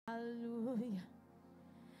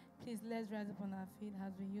Please, let's rise up on our feet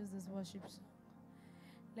as we use this worship song.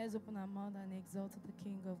 Let's open our mouth and exalt the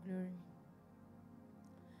King of Glory.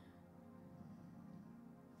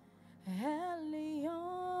 Elion,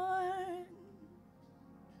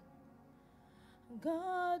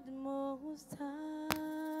 God Most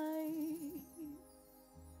High,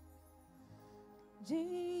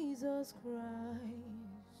 Jesus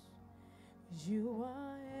Christ, you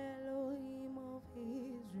are Elohim of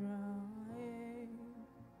Israel.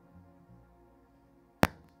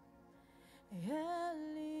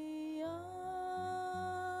 Elion,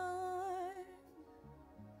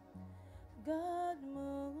 God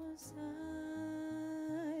Most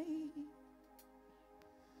High,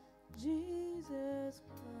 Jesus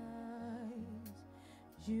Christ,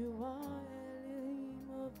 you are Elohim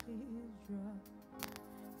of Israel.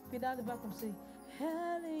 Without the back, say,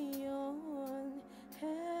 Elion,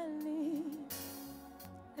 Eli.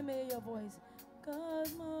 Let me hear your voice. God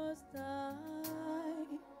Most High,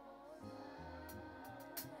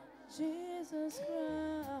 Jesus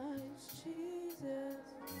Christ,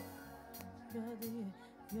 Jesus, you're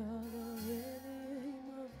the Elohim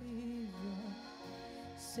of Israel.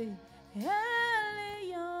 Say, Elion.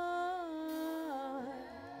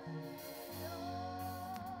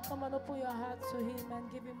 Come on, open your heart to him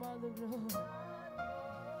and give him all the glory.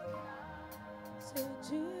 Say,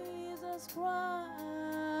 Jesus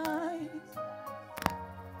Christ,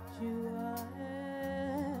 you are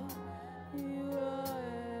here, you are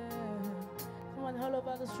here. Come on, all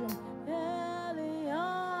over this room. Elion,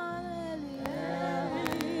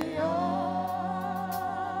 Elion,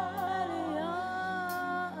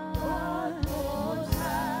 Elion,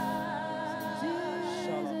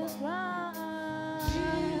 Jesus Christ,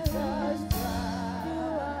 Jesus Christ, you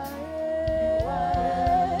are here, you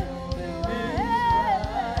are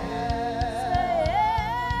here. Say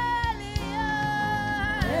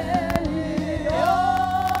Elion,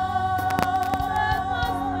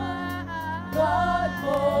 God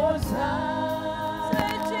Most High.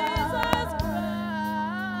 Say Jesus Christ,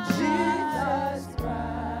 Jesus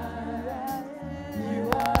Christ, you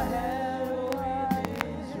are Elohim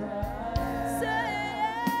Israel. Say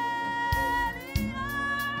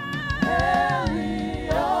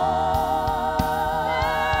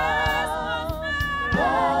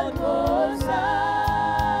God Most High,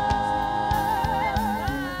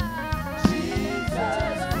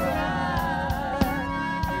 Jesus Christ,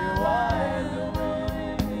 you are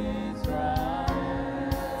Elohim Israel.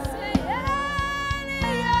 Say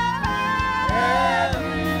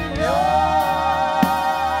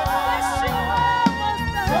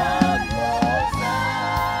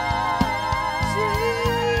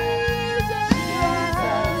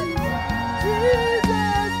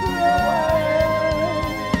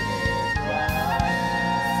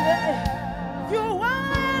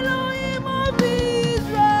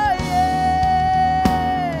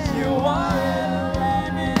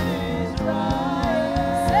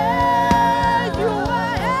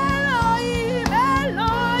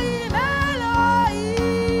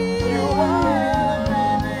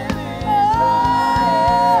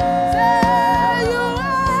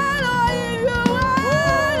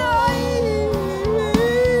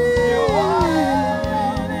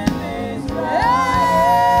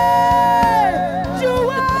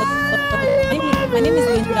My name is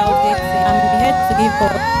Linda Odexi. I'm here to give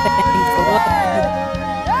God thanks for what He did.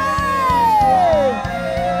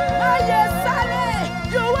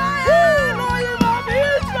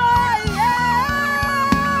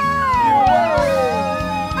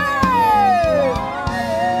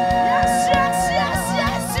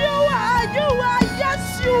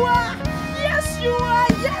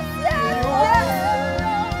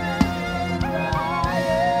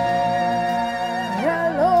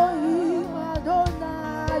 Elohim,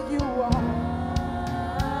 Adonai, you are.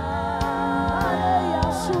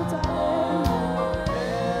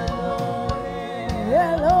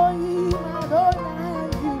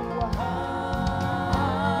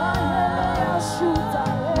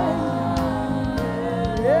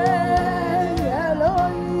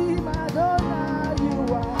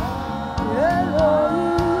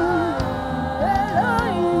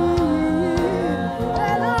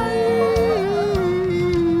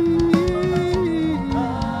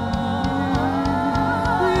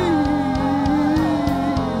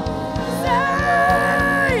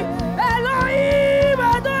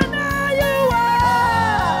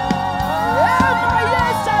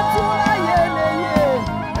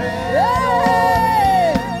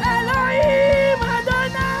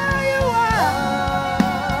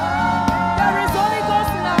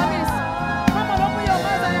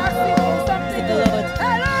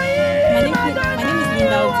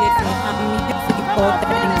 God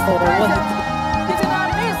thanks for what He did. He's in our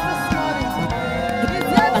midst this morning. He's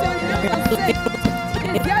here to heal the sick.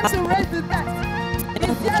 He's here to raise the dead.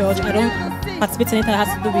 He's here Church, to I heal don't the sick. participate in anything that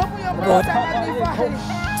has to do with Open your mouth God. and magnify Him.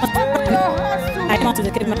 Open your hearts to I Him. want to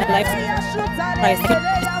dedicate my life to Christ.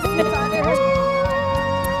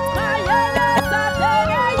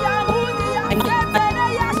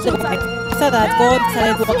 So that God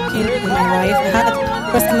started working in my life. I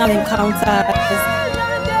had personal encounters.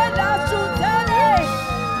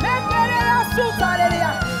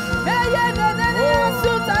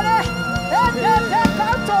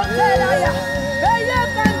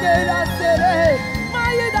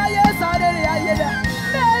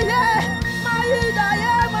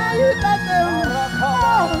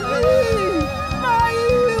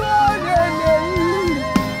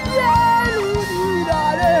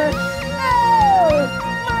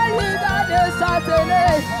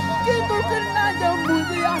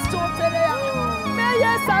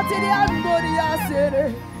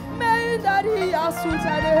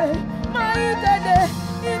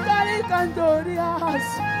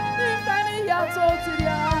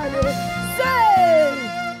 Say,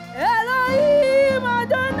 Elohim,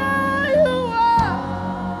 Adonai, you are.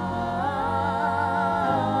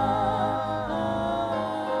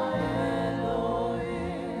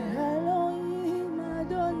 Elohim,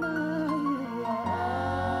 Adonai, you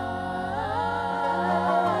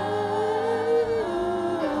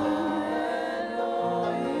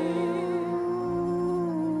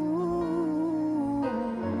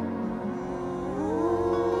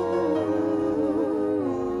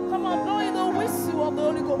Come on, blow in the whistle of the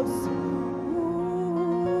Holy Ghost.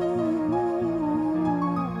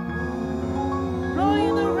 Blow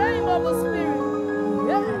in the rain of the Spirit.